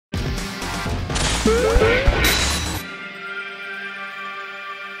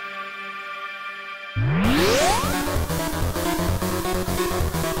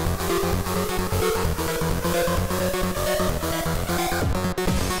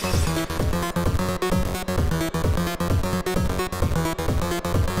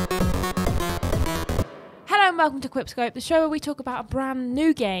Welcome to QuipScope, the show where we talk about a brand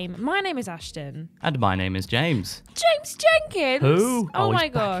new game. My name is Ashton. And my name is James. James Jenkins? Who? Oh my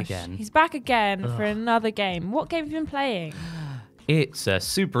he's gosh. Back again. He's back again for another game. What game have you been playing? It's a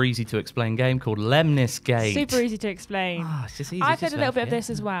super easy to explain game called Lemnis Gate. Super easy to explain. It's just easy. I played a little bit of this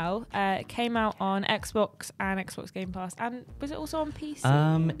as well. It came out on Xbox and Xbox Game Pass. And was it also on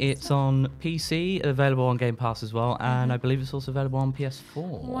PC? It's on PC, available on Game Pass as well. And I believe it's also available on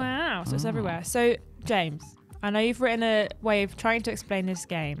PS4. Wow. So it's everywhere. So, James, I know you've written a way of trying to explain this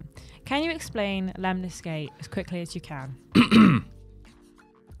game. Can you explain Lemnis Gate as quickly as you can?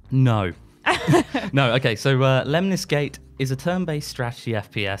 No. No, okay, so Lemnis Gate is a turn-based strategy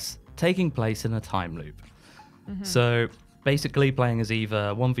FPS taking place in a time loop. So basically playing as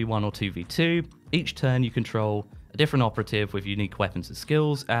either 1v1 or 2v2. Each turn you control a different operative with unique weapons and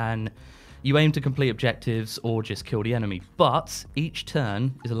skills, and you aim to complete objectives or just kill the enemy. But each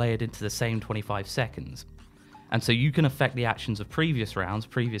turn is layered into the same 25 seconds. And so you can affect the actions of previous rounds,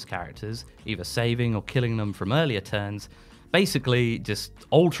 previous characters, either saving or killing them from earlier turns, basically just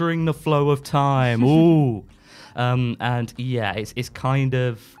altering the flow of time. Ooh. And yeah, it's kind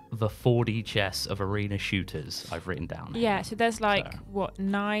of the 4D chess of arena shooters I've written down. Yeah, so there's like,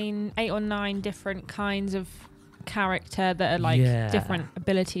 8 or 9 different kinds of character that are like different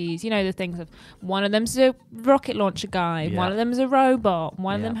abilities. You know, the things of one of them's a rocket launcher guy, one of them's a robot,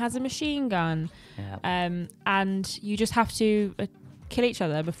 one of them has a machine gun. And you just have to kill each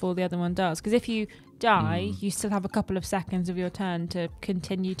other before the other one does. Because if you die, you still have a couple of seconds of your turn to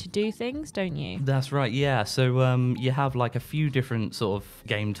continue to do things, don't you? That's right, yeah. So you have like a few different sort of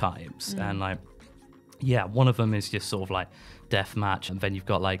game types. And like, yeah, one of them is just sort of like deathmatch, and then you've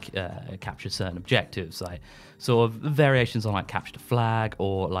got like capture certain objectives, like sort of variations on like capture the flag,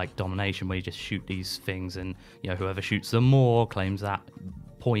 or like domination, where you just shoot these things and, you know, whoever shoots them more claims that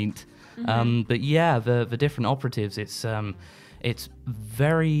point. But yeah, the different operatives, it's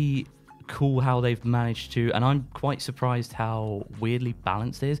very cool how they've managed to, and I'm quite surprised how weirdly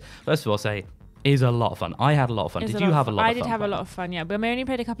balanced it is. First of all, I'll say is a lot of fun. I had a lot of fun. Did you have a lot of fun? I did have a lot of fun, yeah. But I only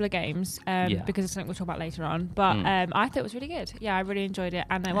played a couple of games because it's something we'll talk about later on. But I thought it was really good. Yeah, I really enjoyed it.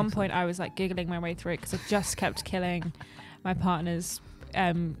 And at one point I was like giggling my way through it because I just kept killing my partner's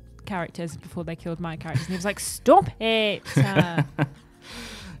characters before they killed my characters. And he was like, stop it!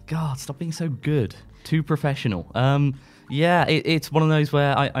 God, stop being so good. Too professional. Yeah, it's one of those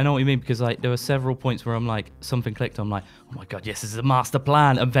where I know what you mean, because like there were several points where I'm like, something clicked, I'm like, oh my god, yes, this is a master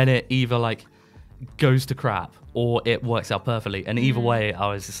plan, and then it either like goes to crap or it works out perfectly, and either way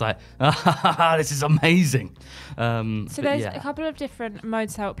I was just like, this is amazing. So there's a couple of different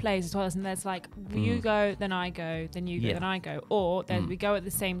modes how it plays as well, isn't there? There's like you go, then I go, then you go, then I go, or we go at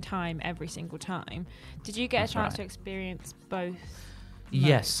the same time every single time. Did you get a chance to experience both?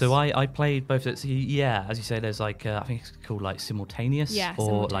 Yes, so I played both. Yeah, as you say, there's like I think it's called like simultaneous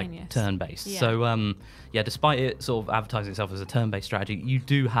or like turn-based. Yeah. So yeah, despite it sort of advertising itself as a turn-based strategy, you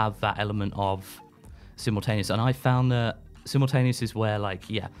do have that element of simultaneous. And I found that simultaneous is where like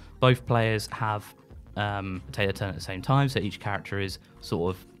both players have take a turn at the same time. So each character is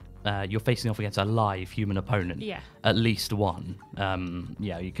sort of you're facing off against a live human opponent. Yeah. At least one.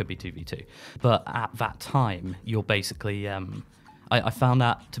 Yeah, you could be 2v2, but at that time you're basically I found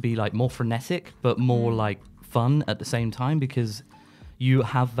that to be like more frenetic, but more like fun at the same time, because you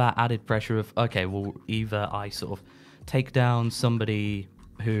have that added pressure of, okay, well, either I sort of take down somebody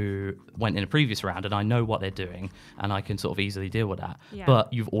who went in a previous round and I know what they're doing and I can sort of easily deal with that. Yeah.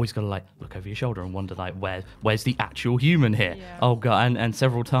 But you've always got to like look over your shoulder and wonder like, where's the actual human here? Yeah. Oh god! And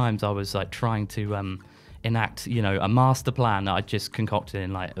several times I was like trying to enact, you know, a master plan that I just concocted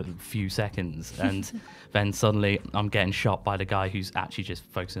in like a few seconds, and then suddenly I'm getting shot by the guy who's actually just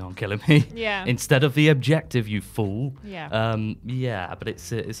focusing on killing me instead of the objective, you fool. But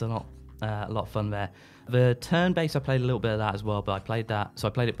it's a lot of fun there. The turn-based, I played a little bit of that as well, but I played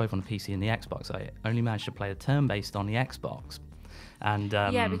it both on the PC and the Xbox. I only managed to play the turn-based on the Xbox. And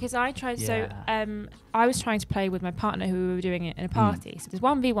because I tried, I was trying to play with my partner who we were doing it in a party. So there's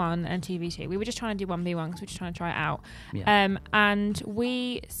 1v1 and 2v2. We were just trying to do 1v1 because we were just trying to try it out. And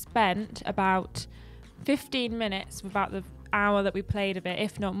we spent about 15 minutes without the hour that we played of it,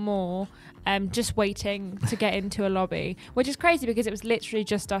 if not more, just waiting to get into a lobby, which is crazy because it was literally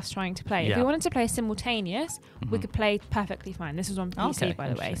just us trying to play. If we wanted to play simultaneous, we could play perfectly fine. This was on PC, by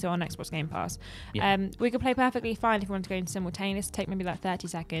the way, so on Xbox Game Pass. We could play perfectly fine if we wanted to go into simultaneous, take maybe like 30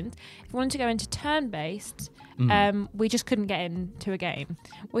 seconds. If we wanted to go into turn-based, we just couldn't get into a game,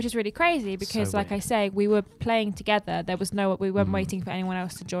 which is really crazy because, like I say, we were playing together. There was we weren't waiting for anyone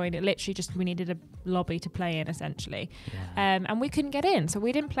else to join. It literally just, we needed a lobby to play in, essentially. And we couldn't get in, so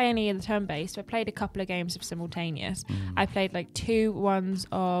we didn't play any of the turn-based. I played a couple of games of simultaneous. I played like 2 ones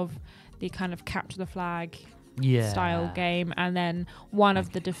of the kind of capture the flag style game, and then one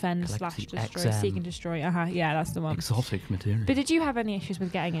of the defend / destroy, seek and destroy. Yeah, that's the one. Exotic material. But did you have any issues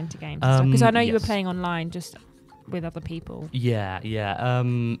with getting into games? Because I know you were playing online just with other people.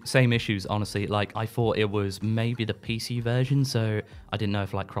 Same issues, honestly. Like, I thought it was maybe the PC version, so I didn't know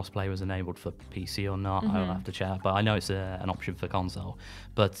if like crossplay was enabled for PC or not. I'll have to check, but I know it's an option for console.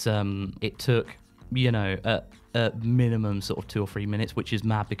 But it took, a minimum sort of 2 or 3 minutes, which is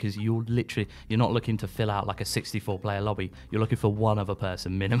mad because you're not looking to fill out like a 64 player lobby. You're looking for one other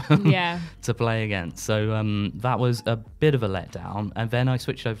person minimum to play against. So that was a bit of a letdown. And then I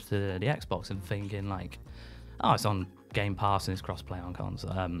switched over to the Xbox and thinking like, oh, it's on Game Pass and it's cross-play on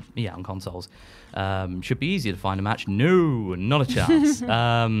consoles. On consoles. Should be easier to find a match. No, not a chance.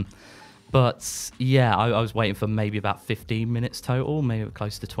 But yeah, I was waiting for maybe about 15 minutes total, maybe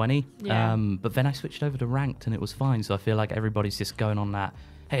close to 20. But then I switched over to ranked and it was fine. So I feel like everybody's just going on that,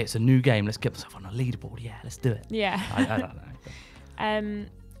 hey, it's a new game, let's get myself on a leaderboard. Yeah, let's do it. Yeah. I don't know.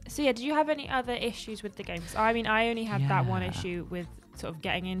 So yeah, did you have any other issues with the game? I mean, I only had that one issue with sort of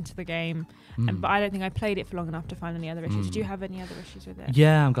getting into the game, but I don't think I played it for long enough to find any other issues. Did you have any other issues with it?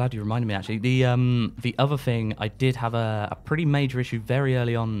 Yeah, I'm glad you reminded me, actually. The other thing, I did have a pretty major issue very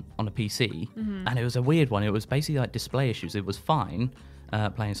early on a PC, and it was a weird one. It was basically like display issues. It was fine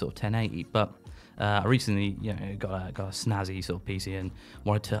playing sort of 1080, but I recently got a snazzy sort of PC and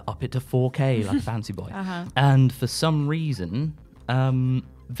wanted to up it to 4K like a fancy boy. And for some reason,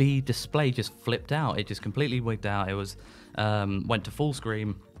 the display just flipped out. It just completely wigged out. It was went to full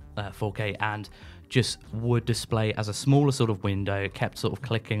screen 4K and just would display as a smaller sort of window. It kept sort of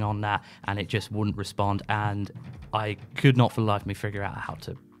clicking on that and it just wouldn't respond, and I could not for the life of me figure out how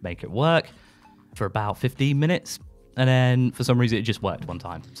to make it work for about 15 minutes, and then for some reason it just worked one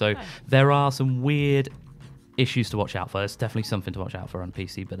time. So there are some weird issues to watch out for. There's definitely something to watch out for on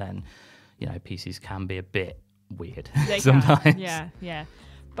PC, but then PCs can be a bit weird sometimes. Yeah.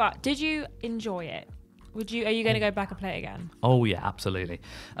 But did you enjoy it? Are you going to go back and play it again? Oh yeah, absolutely.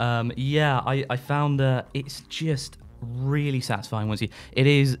 I found it's just really satisfying once it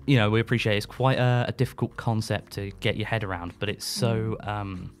is, we appreciate it's quite a difficult concept to get your head around, but it's so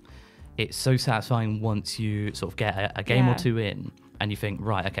satisfying once you sort of get a game or two in and you think,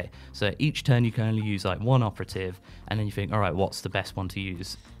 right, okay, so each turn you can only use like one operative, and then you think, all right, what's the best one to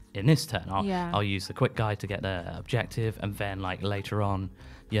use in this turn? I'll use the quick guy to get the objective, and then like later on,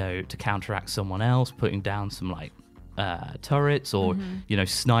 to counteract someone else, putting down some like turrets or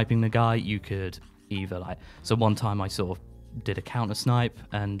sniping the guy. You could either so one time I sort of did a counter snipe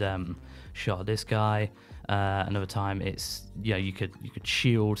and shot this guy. Another time it's you could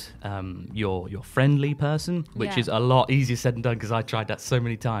shield your friendly person, which is a lot easier said than done because I tried that so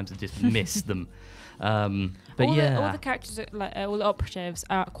many times and just missed them. But all the characters, all the operatives,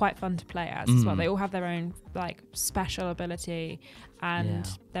 are quite fun to play as well. They all have their own like special ability and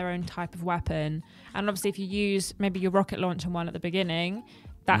their own type of weapon. And obviously, if you use maybe your rocket launcher one at the beginning,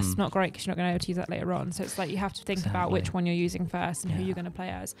 that's not great because you're not going to be able to use that later on. So it's like you have to think about which one you're using first and who you're going to play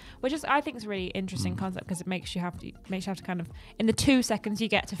as, which is, I think, is a really interesting concept because it makes you have to kind of, in the 2 seconds you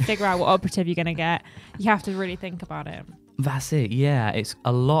get to figure out what operative you're going to get, you have to really think about it. That's it. Yeah, it's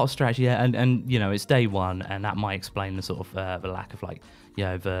a lot of strategy, and it's day one, and that might explain the sort of the lack of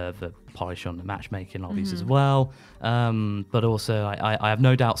the polish on the matchmaking lobbies as well. But also, I have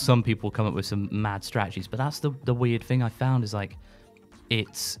no doubt some people come up with some mad strategies. But that's the weird thing I found is like,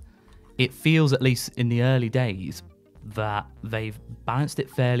 it feels, at least in the early days, that they've balanced it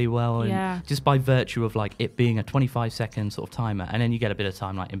fairly well, and just by virtue of like it being a 25-second sort of timer, and then you get a bit of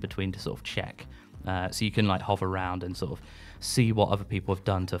time like in between to sort of check. So you can like hover around and sort of see what other people have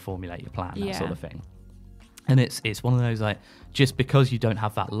done to formulate your plan, that sort of thing. And it's one of those, like, just because you don't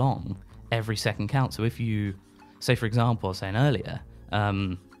have that long, every second counts. So if you, say for example, I was saying earlier,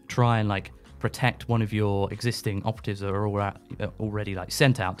 try and like protect one of your existing operatives that are already like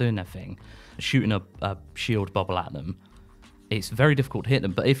sent out doing their thing, shooting a shield bubble at them, it's very difficult to hit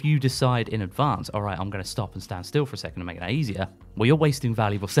them. But if you decide in advance, all right, I'm going to stop and stand still for a second and make that easier, well, you're wasting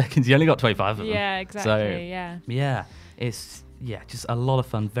valuable seconds. You only got 25 of them. Yeah, exactly. So, yeah, it's just a lot of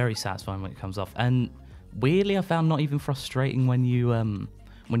fun, very satisfying when it comes off. And weirdly, I found not even frustrating when you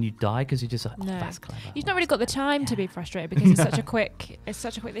die, because you're just like, that's clever. You've not really got the time to be frustrated, because it's such a quick.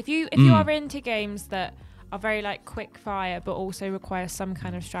 If you are into games that are very like quick fire but also require some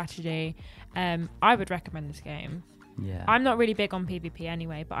kind of strategy, I would recommend this game. Yeah. I'm not really big on PvP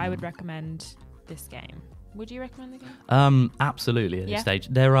anyway, but I would recommend this game. Would you recommend the game? Absolutely. At this stage,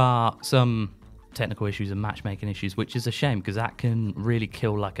 there are some technical issues and matchmaking issues, which is a shame, because that can really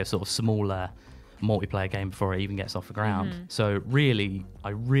kill like a sort of smaller multiplayer game before it even gets off the ground. So really, I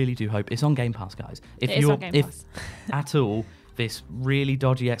really do hope it's on Game Pass, guys. If at all this really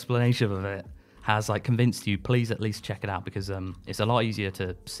dodgy explanation of it has like convinced you, please at least check it out, because it's a lot easier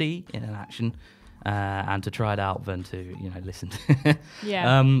to see in an action and to try it out than to listen.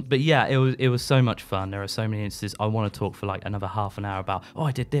 But yeah, it was so much fun. There are so many instances. I want to talk for like another half an hour about,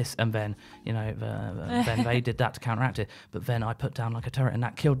 I did this, and then then they did that to counteract it, but then I put down like a turret and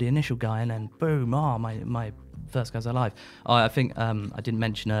that killed the initial guy, and then boom, my first guy's alive. I think I didn't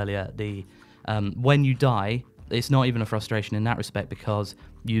mention earlier the when you die, it's not even a frustration in that respect, because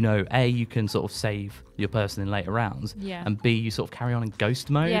A, you can sort of save your person in later rounds, and B, you sort of carry on in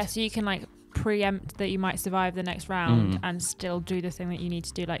ghost mode. Yeah, so you can like preempt that you might survive the next round and still do the thing that you need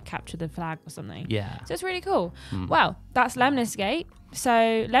to do, like capture the flag or something. Yeah. So it's really cool. Well, that's Lemnis Gate.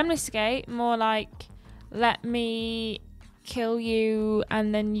 So Lemnis Gate, more like let me kill you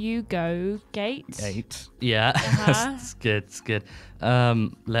and then you go gate. Yeah. It's good. It's good.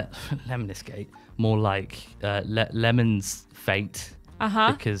 Lemnis Gate, more like Lemon's fate.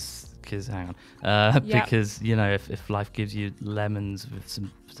 Because hang on, because if life gives you lemons with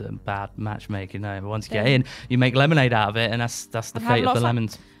some bad matchmaking, once you get in, you make lemonade out of it, and that's the fate of the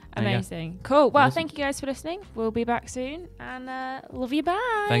lemons. Amazing, cool. Well, thank you guys for listening. We'll be back soon, and love you.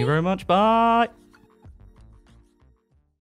 Bye. Thank you very much. Bye.